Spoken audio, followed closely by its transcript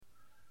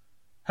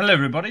Hello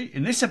everybody,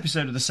 in this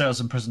episode of the Sales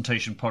and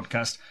Presentation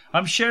Podcast,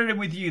 I'm sharing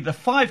with you the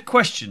 5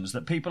 questions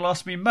that people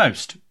ask me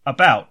most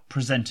about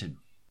presenting.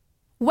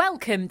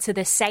 Welcome to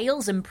the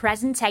Sales and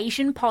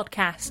Presentation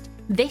Podcast.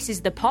 This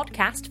is the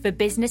podcast for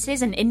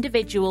businesses and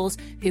individuals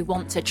who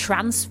want to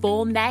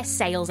transform their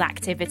sales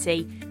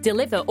activity,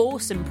 deliver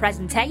awesome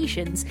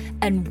presentations,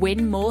 and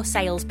win more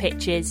sales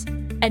pitches.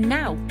 And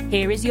now,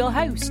 here is your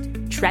host,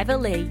 Trevor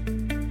Lee.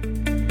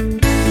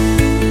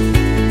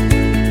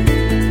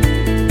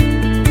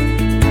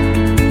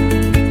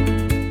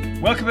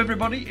 Welcome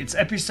everybody, it's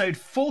episode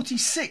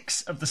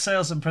 46 of the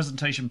Sales and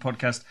Presentation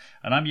Podcast,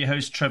 and I'm your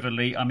host Trevor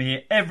Lee. I'm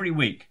here every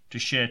week to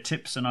share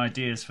tips and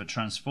ideas for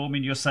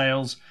transforming your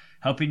sales,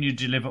 helping you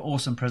deliver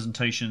awesome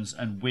presentations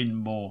and win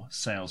more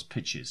sales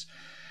pitches.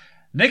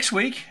 Next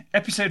week,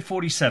 episode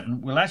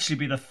 47, will actually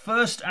be the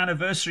first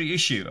anniversary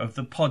issue of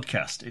the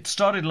podcast. It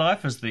started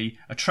life as the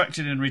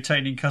Attracting and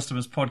Retaining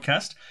Customers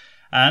podcast,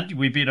 and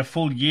we've been a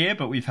full year,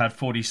 but we've had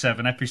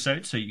 47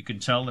 episodes, so you can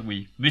tell that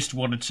we missed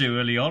 1 or 2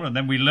 early on, and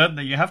then we learned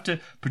that you have to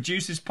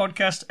produce this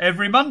podcast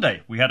every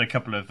Monday. We had a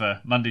couple of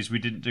Mondays we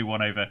didn't do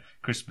one over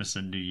Christmas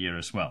and New Year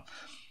as well.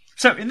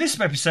 So in this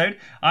episode,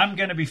 I'm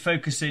going to be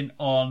focusing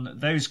on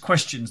those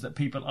questions that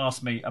people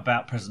ask me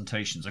about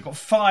presentations. I've got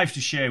 5 to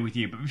share with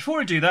you, but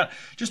before I do that,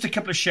 just a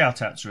couple of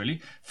shout-outs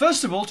really.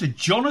 First of all, to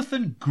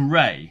Jonathan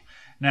Gray.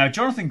 Now,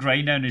 Jonathan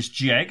Gray, known as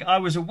Jeg, I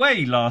was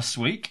away last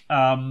week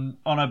on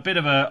a bit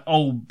of an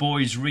old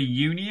boys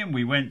reunion.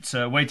 We went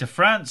away to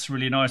France,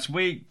 really nice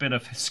week, bit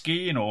of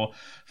skiing, or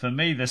for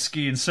me, the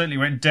skiing certainly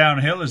went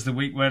downhill as the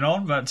week went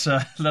on, but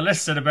the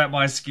less said about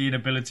my skiing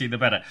ability, the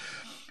better.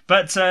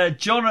 But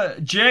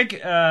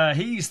Jeg,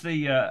 he's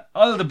the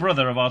older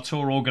brother of our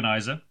tour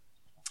organizer.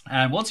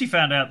 And once he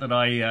found out that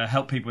I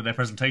help people with their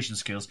presentation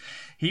skills,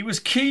 he was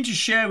keen to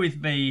share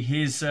with me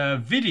his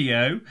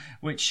video,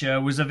 which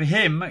was of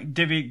him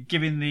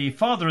giving the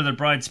father of the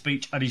bride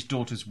speech at his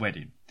daughter's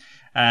wedding.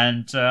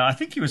 And I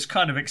think he was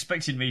kind of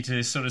expecting me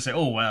to sort of say,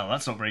 oh, well,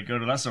 that's not very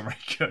good, or that's not very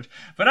good.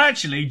 But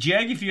actually,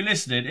 Jeg, if you're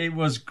listening, it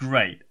was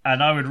great.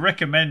 And I would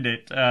recommend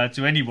it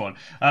to anyone.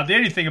 The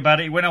only thing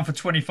about it went on for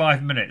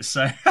 25 minutes.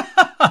 So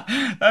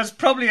that's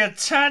probably a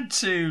tad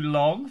too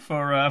long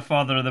for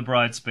father of the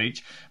bride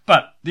speech.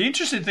 But the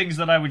interesting things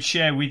that I would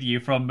share with you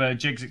from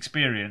Jeg's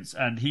experience,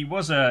 and he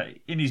was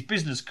in his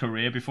business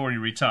career before he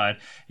retired,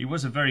 he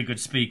was a very good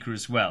speaker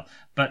as well.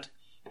 But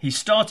he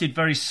started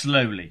very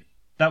slowly.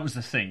 That was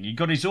the thing. He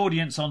got his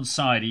audience on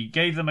side. He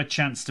gave them a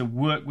chance to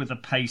work with the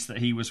pace that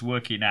he was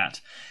working at.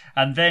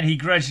 And then he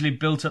gradually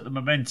built up the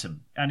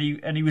momentum. And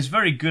he was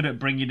very good at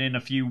bringing in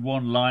a few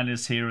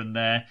one-liners here and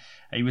there.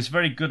 He was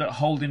very good at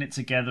holding it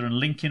together and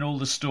linking all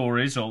the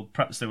stories, or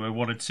perhaps there were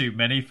 1 or 2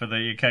 many for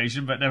the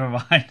occasion, but never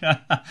mind.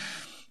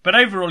 But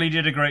overall, he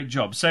did a great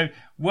job. So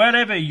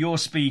wherever you're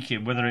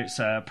speaking, whether it's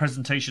a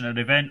presentation at an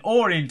event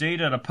or indeed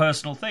at a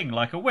personal thing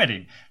like a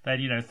wedding,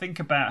 then, think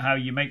about how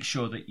you make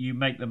sure that you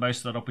make the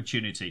most of that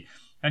opportunity.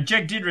 And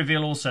Jeg did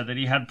reveal also that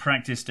he had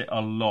practiced it a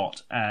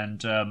lot,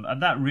 and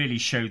that really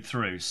showed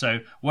through. So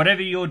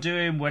whatever you're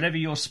doing, whatever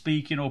you're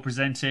speaking or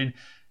presenting,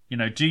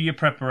 do your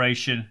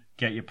preparation,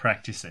 get your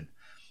practice in.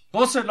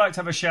 Also, I'd like to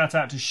have a shout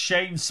out to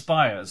Shane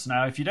Spires.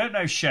 Now, if you don't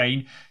know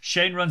Shane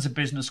runs a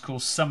business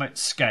called Summit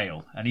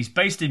Scale, and he's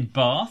based in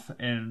Bath,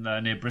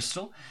 near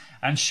Bristol.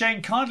 And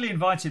Shane kindly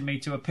invited me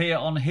to appear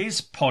on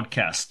his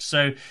podcast.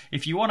 So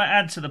if you want to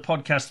add to the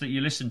podcast that you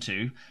listen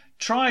to,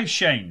 try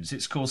Shane's.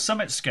 It's called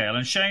Summit Scale,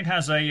 and Shane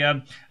has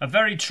a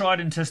very tried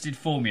and tested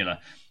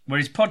formula where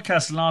his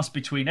podcasts last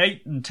between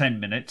 8 and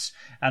 10 minutes,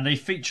 and they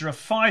feature a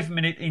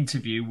 5-minute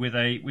interview with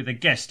a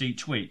guest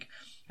each week.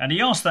 And he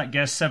asked that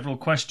guest several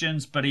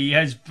questions, but he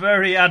is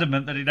very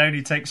adamant that it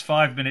only takes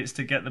 5 minutes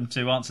to get them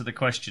to answer the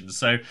questions.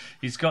 So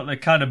he's got the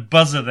kind of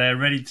buzzer there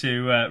ready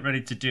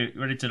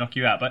to knock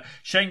you out. But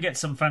Shane gets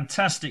some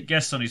fantastic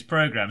guests on his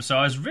program, so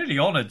I was really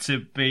honoured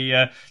to be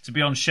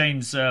on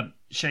Shane's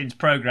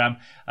program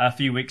a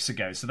few weeks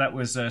ago. So that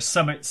was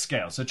Summit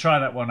Scale. So try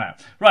that one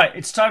out. Right,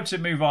 it's time to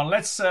move on.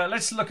 Let's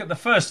look at the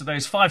first of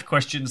those 5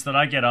 questions that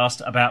I get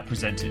asked about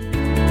presenting.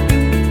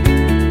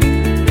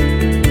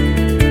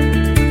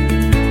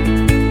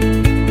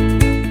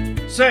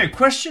 So,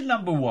 question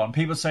number 1,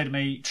 people say to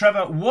me,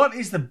 Trevor, what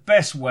is the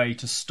best way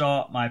to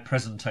start my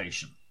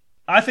presentation?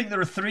 I think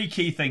there are 3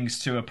 key things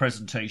to a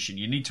presentation.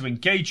 You need to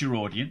engage your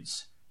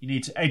audience, you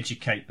need to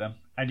educate them,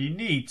 and you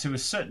need to a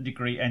certain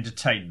degree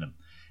entertain them.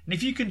 And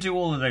if you can do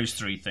all of those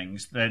 3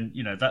 things, then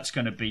you're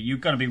going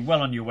to be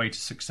well on your way to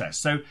success.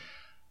 So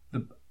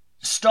the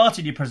start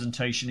of your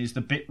presentation is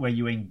the bit where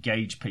you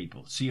engage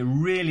people. So you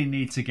really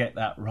need to get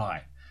that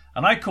right.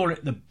 And I call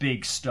it the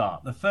big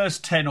start, the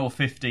first 10 or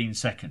 15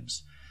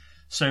 seconds.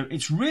 So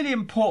it's really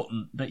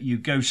important that you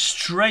go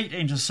straight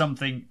into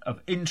something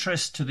of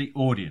interest to the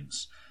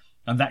audience.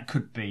 And that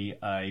could be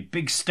a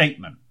big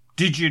statement.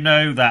 Did you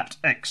know that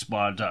X,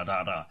 Y, da,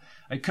 da, da?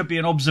 It could be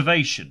an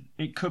observation.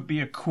 It could be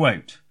a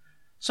quote.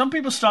 Some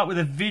people start with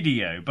a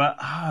video, but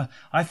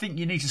I think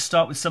you need to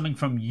start with something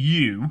from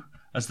you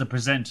as the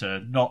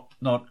presenter, not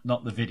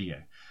the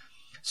video.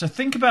 So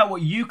think about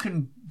what you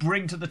can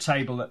bring to the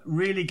table that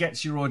really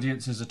gets your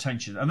audience's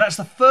attention. And that's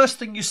the first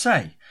thing you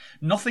say,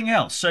 nothing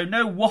else. So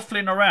no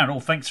waffling around,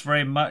 oh, thanks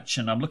very much,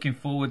 and I'm looking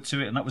forward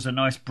to it, and that was a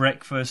nice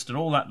breakfast, and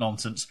all that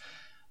nonsense.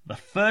 The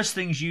first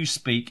things you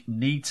speak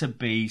need to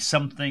be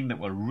something that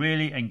will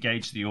really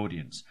engage the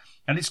audience.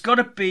 And it's got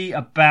to be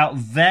about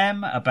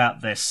them,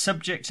 about their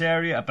subject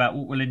area, about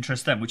what will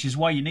interest them, which is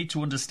why you need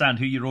to understand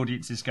who your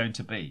audience is going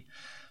to be.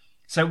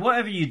 So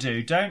whatever you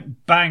do,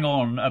 don't bang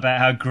on about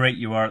how great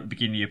you are at the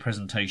beginning of your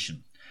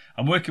presentation.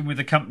 I'm working with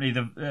a company,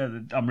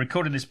 I'm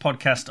recording this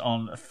podcast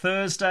on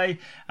Thursday,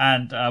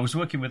 and I was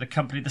working with a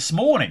company this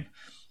morning,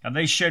 and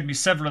they showed me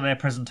several of their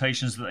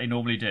presentations that they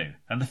normally do.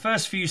 And the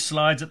first few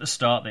slides at the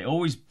start, they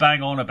always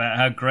bang on about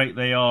how great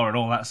they are and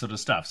all that sort of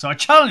stuff. So I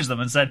challenged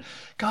them and said,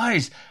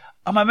 guys,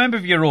 I'm a member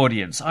of your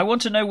audience. I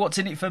want to know what's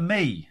in it for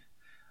me.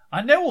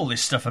 I know all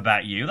this stuff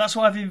about you. That's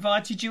why I've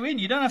invited you in.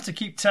 You don't have to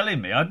keep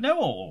telling me. I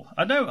know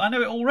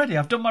it already.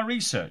 I've done my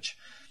research.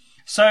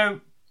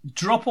 So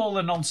drop all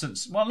the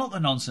nonsense. Well, not the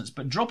nonsense,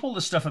 but drop all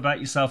the stuff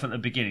about yourself at the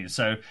beginning.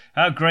 So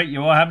how great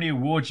you are, how many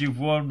awards you've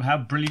won, how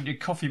brilliant your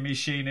coffee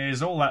machine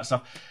is, all that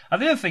stuff.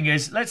 And the other thing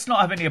is, let's not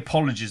have any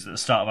apologies at the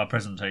start of our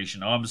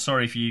presentation. Oh, I'm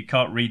sorry if you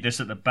can't read this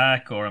at the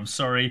back, or I'm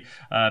sorry,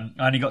 I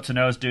only got to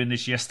know I was doing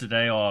this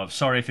yesterday, or I'm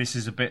sorry if this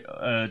is a bit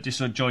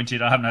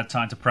disjointed, I haven't had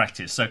time to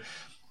practice. So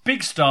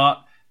big start,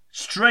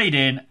 straight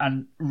in,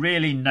 and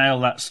really nail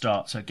that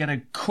start. So get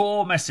a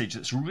core message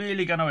that's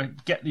really going to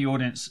get the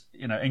audience,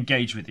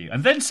 engage with you.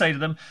 And then say to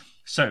them,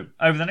 so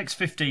over the next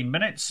 15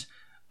 minutes,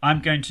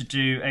 I'm going to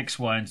do X,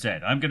 Y, and Z.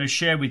 I'm going to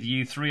share with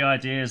you 3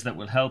 ideas that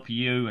will help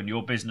you and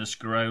your business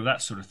grow,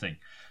 that sort of thing.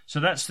 So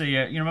that's the,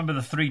 you remember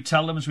the 3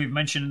 tell thems we've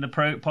mentioned in the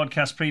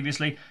podcast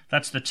previously?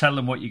 That's the tell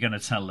them what you're going to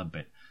tell them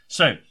bit.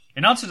 So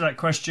in answer to that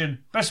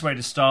question, best way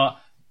to start,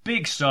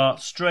 big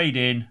start, straight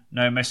in,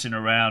 no messing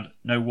around,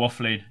 no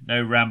waffling,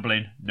 no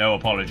rambling, no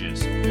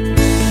apologies.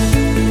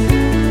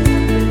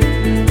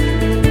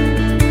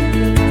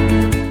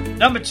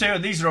 Number 2,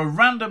 and these are a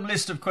random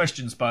list of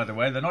questions, by the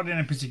way, they're not in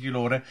a particular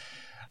order.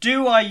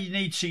 Do I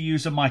need to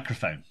use a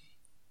microphone?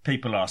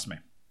 People ask me.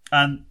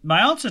 And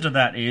my answer to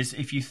that is,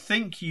 if you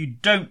think you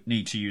don't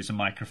need to use a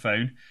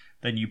microphone,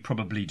 then you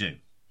probably do.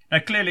 Now,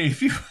 clearly,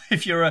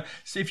 if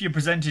you're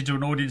presenting to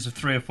an audience of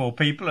 3 or 4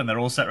 people and they're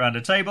all sat around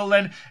a table,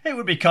 then it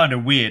would be kind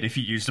of weird if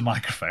you used a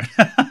microphone.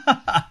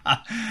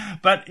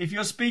 But if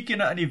you're speaking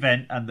at an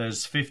event and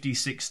there's 50,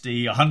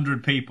 60,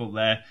 100 people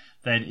there,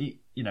 then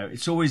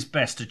it's always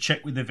best to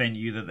check with the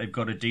venue that they've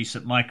got a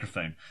decent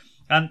microphone.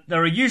 And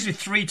there are usually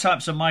 3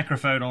 types of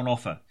microphone on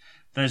offer.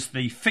 There's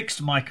the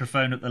fixed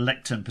microphone at the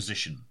lectern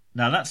position.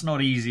 Now, that's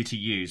not easy to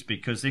use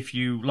because if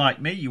you, like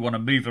me, you want to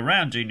move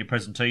around during your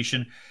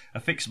presentation,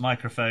 a fixed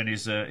microphone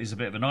is a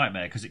bit of a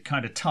nightmare because it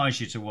kind of ties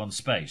you to one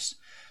space.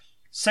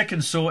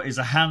 Second sort is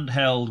a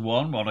handheld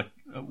one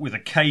with a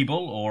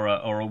cable or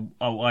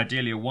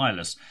ideally a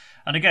wireless.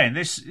 And again,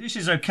 this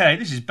is okay.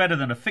 This is better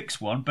than a fixed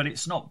one, but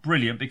it's not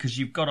brilliant because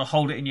you've got to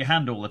hold it in your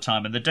hand all the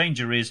time. And the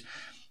danger is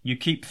you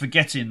keep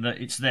forgetting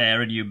that it's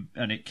there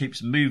and it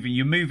keeps moving.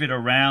 You move it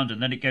around and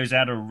then it goes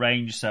out of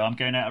range. So I'm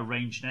going out of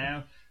range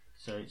now.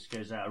 So it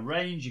goes out of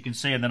range, you can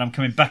see, and then I'm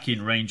coming back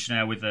in range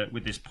now with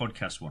this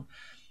podcast one.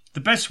 The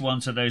best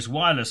ones are those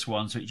wireless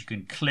ones that you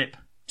can clip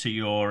to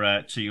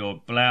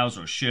your blouse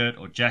or shirt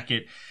or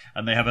jacket,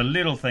 and they have a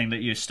little thing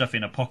that you stuff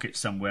in a pocket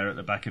somewhere at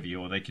the back of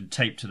you, or they can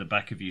tape to the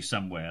back of you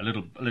somewhere, a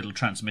little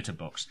transmitter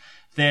box.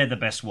 They're the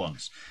best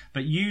ones.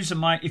 But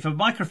if a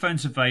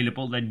microphone's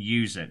available, then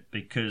use it,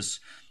 because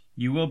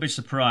you will be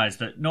surprised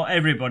that not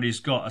everybody's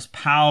got as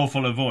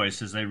powerful a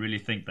voice as they really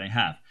think they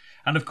have.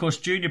 And of course,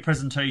 during your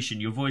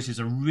presentation, your voice is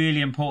a really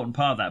important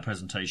part of that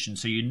presentation,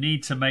 so you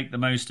need to make the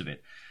most of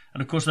it.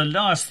 And of course, the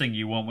last thing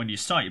you want when you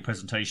start your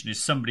presentation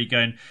is somebody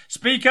going,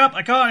 "Speak up,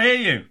 I can't hear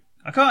you.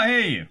 I can't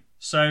hear you."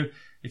 So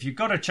if you've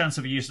got a chance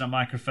of using a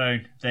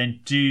microphone,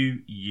 then do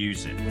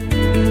use it.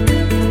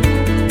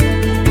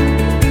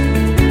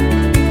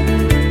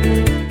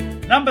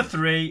 Number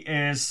 3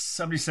 is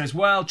somebody says,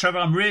 "Well, Trevor,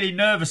 I'm really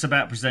nervous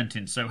about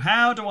presenting. So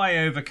how do I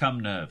overcome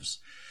nerves?"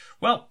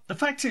 Well, the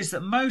fact is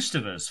that most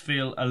of us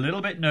feel a little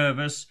bit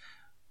nervous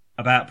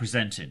about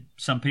presenting.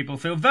 Some people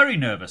feel very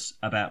nervous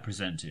about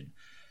presenting.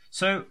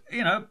 So,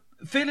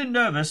 feeling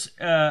nervous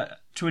to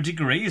a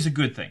degree is a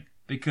good thing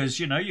because,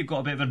 you've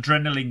got a bit of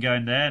adrenaline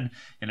going there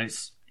and,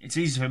 it's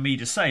easy for me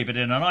to say, but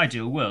in an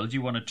ideal world,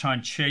 you want to try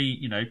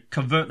and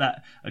convert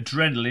that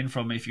adrenaline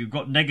from, if you've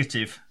got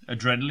negative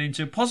adrenaline,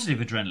 to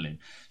positive adrenaline.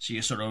 So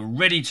you're sort of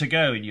ready to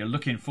go and you're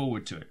looking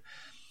forward to it.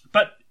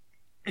 But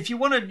if you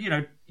want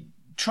to,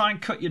 try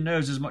and cut your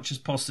nerves as much as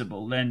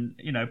possible, then,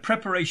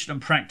 preparation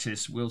and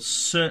practice will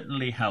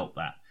certainly help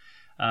that.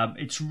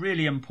 It's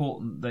really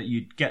important that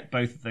you get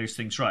both of those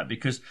things right,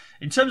 because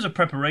in terms of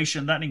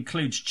preparation, that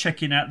includes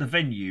checking out the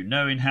venue,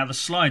 knowing how the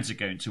slides are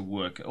going to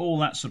work, all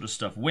that sort of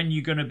stuff, when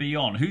you're going to be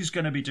on, who's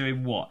going to be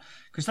doing what,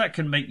 because that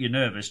can make you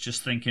nervous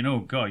just thinking,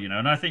 oh God,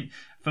 and I think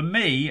for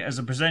me as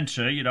a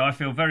presenter, I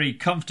feel very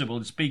comfortable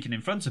in speaking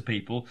in front of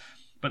people,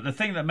 but the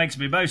thing that makes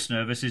me most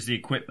nervous is the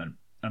equipment.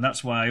 And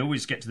that's why I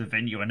always get to the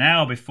venue an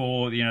hour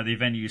before the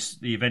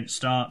event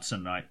starts,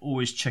 and I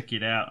always check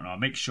it out, and I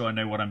make sure I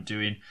know what I'm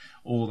doing,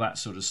 all that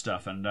sort of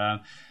stuff. And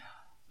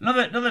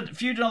another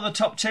few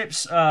top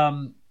tips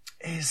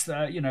is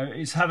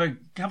have a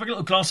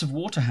little glass of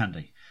water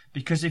handy,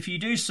 because if you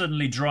do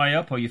suddenly dry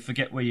up or you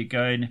forget where you're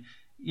going,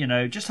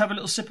 just have a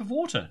little sip of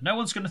water. No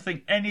one's going to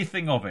think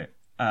anything of it,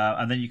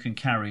 and then you can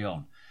carry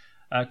on.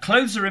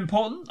 Clothes are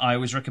important. I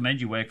always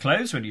recommend you wear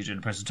clothes when you're doing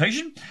a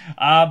presentation.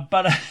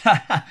 But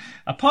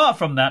apart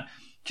from that,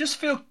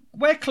 just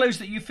wear clothes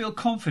that you feel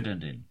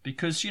confident in,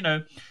 because,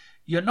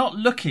 you're not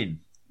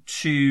looking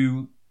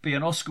to be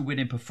an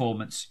Oscar-winning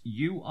performance.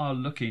 You are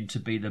looking to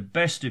be the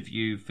best of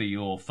you for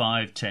your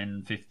 5,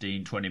 10,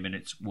 15, 20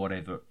 minutes,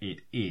 whatever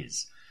it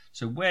is.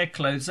 So wear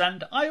clothes.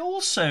 And I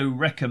also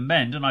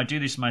recommend, and I do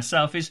this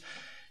myself, is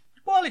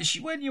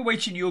when you're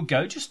waiting your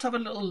go, just have a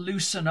little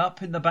loosen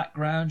up in the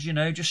background,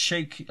 just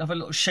have a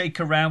little shake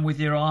around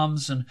with your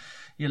arms and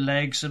your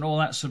legs and all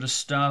that sort of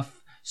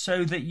stuff,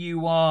 so that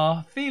you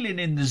are feeling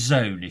in the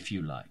zone, if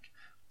you like.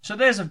 So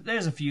there's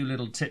a few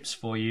little tips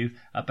for you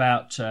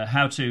about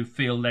how to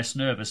feel less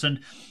nervous.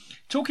 And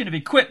talking of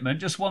equipment,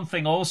 just one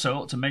thing I also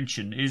ought to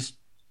mention is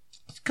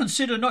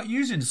consider not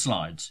using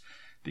slides.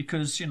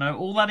 Because,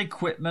 all that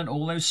equipment,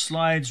 all those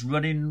slides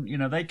running,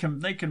 they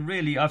can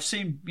really, I've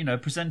seen,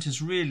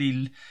 presenters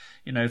really,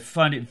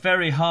 find it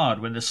very hard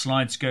when the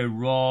slides go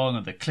wrong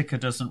and the clicker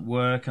doesn't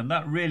work, and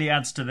that really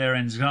adds to their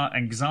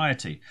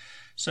anxiety.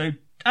 So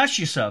ask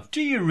yourself, do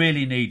you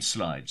really need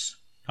slides?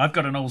 I've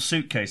got an old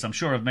suitcase, I'm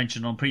sure I've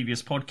mentioned on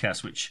previous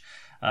podcasts, which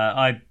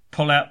I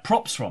pull out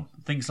props from,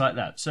 things like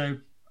that. So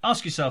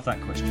ask yourself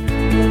that question.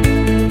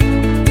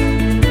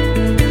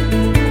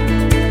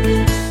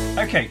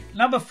 Okay,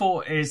 number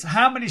 4 is,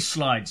 how many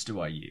slides do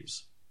I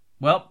use?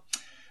 Well,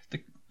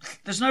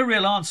 there's no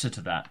real answer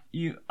to that.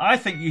 I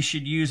think you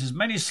should use as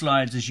many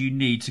slides as you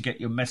need to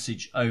get your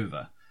message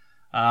over.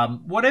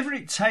 Whatever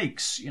it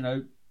takes,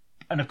 and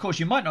of course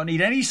you might not need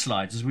any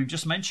slides, as we've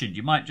just mentioned.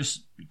 You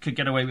could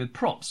get away with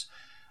props.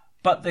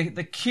 But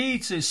the key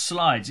to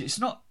slides, it's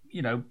not,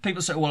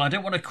 people say, well, I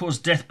don't want to cause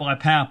death by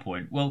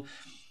PowerPoint. Well,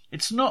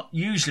 it's not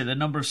usually the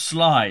number of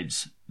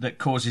slides that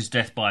causes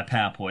death by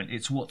PowerPoint.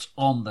 It's what's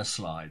on the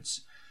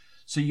slides.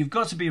 So you've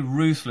got to be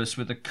ruthless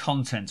with the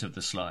content of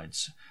the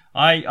slides.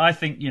 I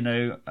think,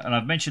 and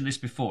I've mentioned this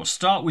before,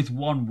 start with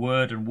one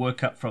word and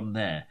work up from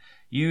there.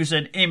 Use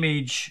an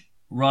image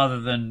rather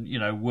than,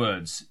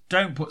 words.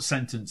 Don't put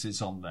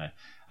sentences on there.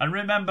 And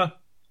remember,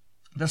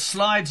 the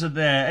slides are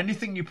there.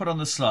 Anything you put on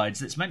the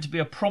slides, it's meant to be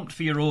a prompt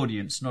for your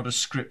audience, not a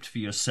script for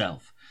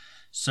yourself.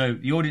 So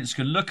the audience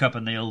can look up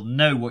and they'll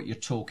know what you're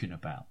talking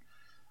about.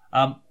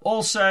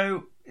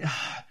 Also,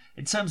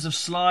 in terms of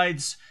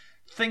slides,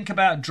 think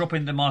about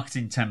dropping the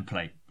marketing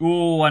template.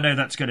 Oh, I know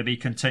that's going to be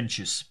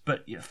contentious,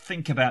 but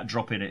think about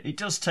dropping it. It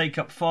does take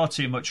up far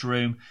too much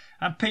room,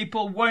 and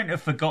people won't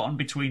have forgotten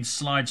between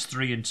slides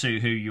 3 and 2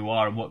 who you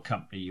are and what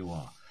company you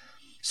are.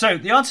 So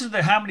the answer to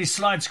the how many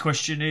slides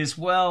question is,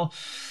 well,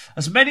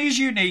 as many as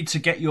you need to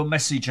get your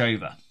message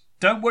over.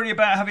 Don't worry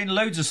about having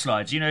loads of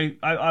slides.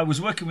 I was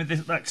working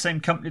with that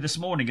same company this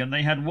morning, and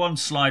they had one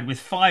slide with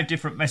 5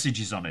 different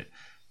messages on it.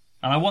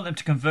 And I want them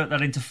to convert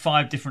that into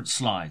 5 different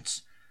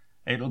slides.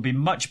 It'll be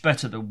much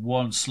better than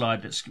one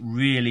slide that's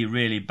really,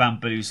 really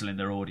bamboozling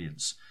their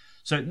audience.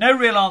 So no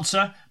real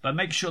answer, but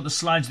make sure the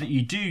slides that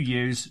you do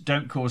use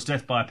don't cause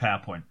death by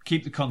PowerPoint.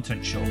 Keep the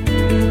content short.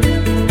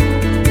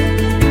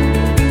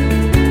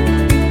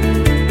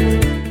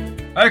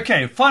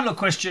 Okay, final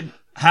question.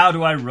 How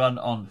do I run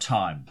on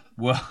time?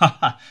 Well,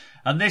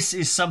 and this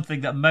is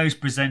something that most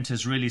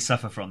presenters really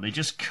suffer from. They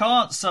just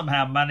can't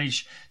somehow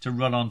manage to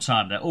run on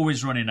time. They're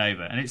always running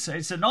over. And it's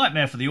a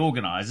nightmare for the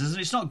organisers,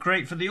 and it's not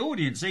great for the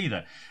audience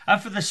either.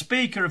 And for the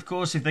speaker, of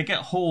course, if they get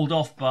hauled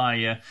off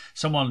by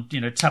someone,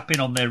 tapping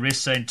on their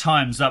wrist saying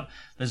time's up,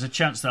 there's a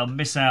chance they'll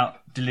miss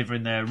out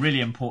delivering their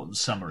really important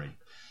summary.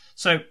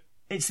 So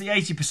it's the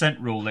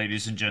 80% rule,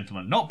 ladies and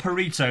gentlemen. Not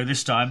Pareto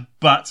this time,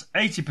 but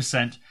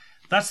 80%.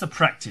 That's the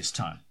practice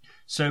time.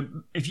 So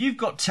if you've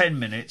got 10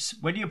 minutes,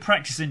 when you're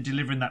practicing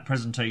delivering that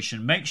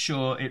presentation, make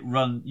sure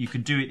you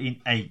can do it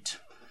in 8,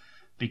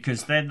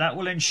 because then that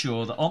will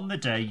ensure that on the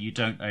day you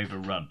don't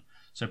overrun.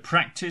 So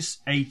practice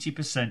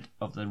 80%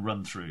 of the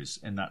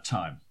run-throughs in that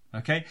time.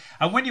 Okay?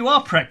 And when you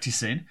are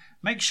practicing,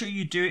 make sure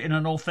you do it in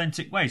an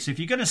authentic way. So if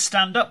you're going to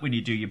stand up when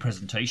you do your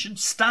presentation,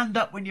 stand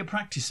up when you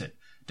practice it.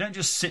 Don't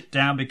just sit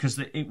down, because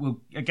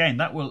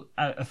that will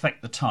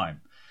affect the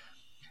time.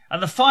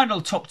 And the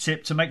final top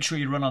tip to make sure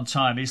you run on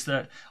time is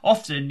that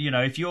often,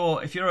 if you're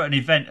at an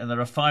event and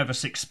there are 5 or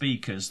 6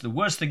 speakers, the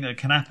worst thing that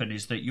can happen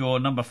is that you're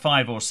number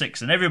 5 or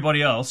 6 and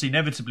everybody else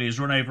inevitably has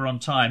run over on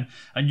time,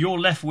 and you're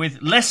left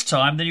with less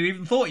time than you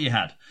even thought you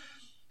had.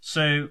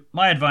 So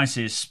my advice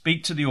is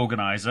speak to the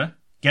organizer,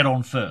 get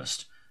on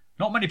first.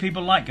 Not many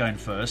people like going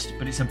first,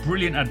 but it's a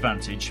brilliant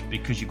advantage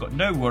because you've got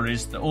no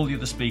worries that all the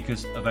other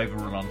speakers have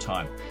overrun on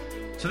time.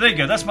 So there you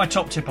go. That's my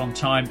top tip on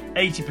time.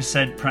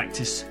 80%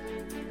 practice.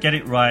 Get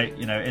it right,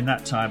 in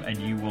that time, and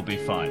you will be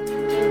fine.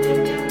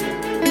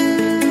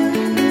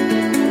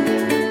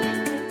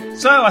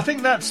 So I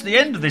think that's the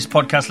end of this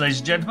podcast, ladies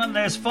and gentlemen.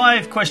 There's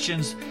 5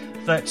 questions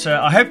that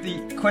I hope the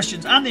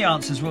questions and the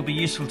answers will be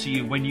useful to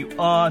you when you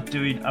are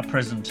doing a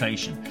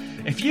presentation.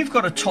 If you've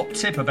got a top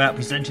tip about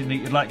presenting that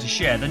you'd like to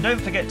share, then don't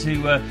forget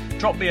to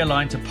drop me a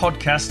line to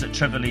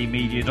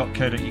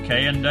podcast@trevorleemedia.co.uk,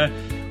 and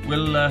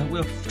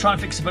we'll try and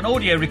fix up an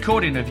audio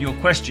recording of your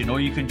question, or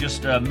you can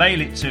just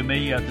mail it to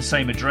me at the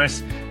same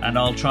address and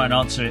I'll try and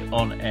answer it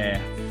on air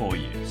for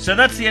you. So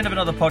that's the end of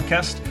another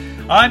podcast.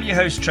 I'm your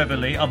host, Trevor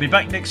Lee. I'll be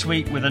back next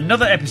week with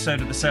another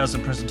episode of the Sales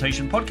and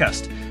Presentation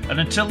Podcast. And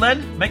until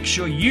then, make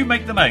sure you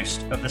make the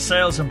most of the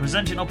sales and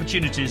presenting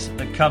opportunities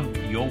that come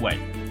your way.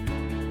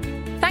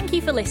 Thank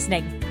you for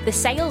listening. The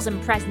Sales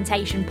and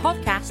Presentation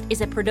Podcast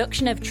is a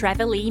production of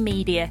Trevor Lee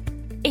Media.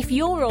 If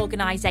your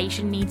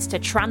organisation needs to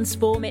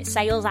transform its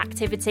sales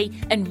activity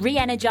and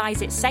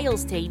re-energise its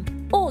sales team,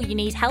 or you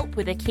need help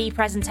with a key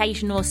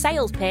presentation or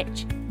sales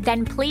pitch,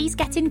 then please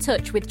get in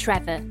touch with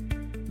Trevor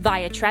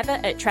via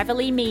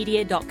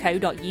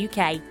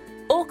trevor@trevorleemedia.co.uk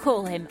or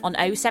call him on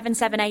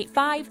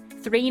 07785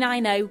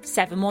 390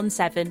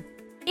 717.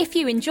 If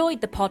you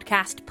enjoyed the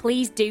podcast,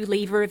 please do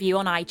leave a review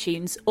on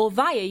iTunes or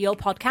via your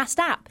podcast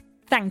app.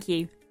 Thank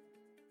you.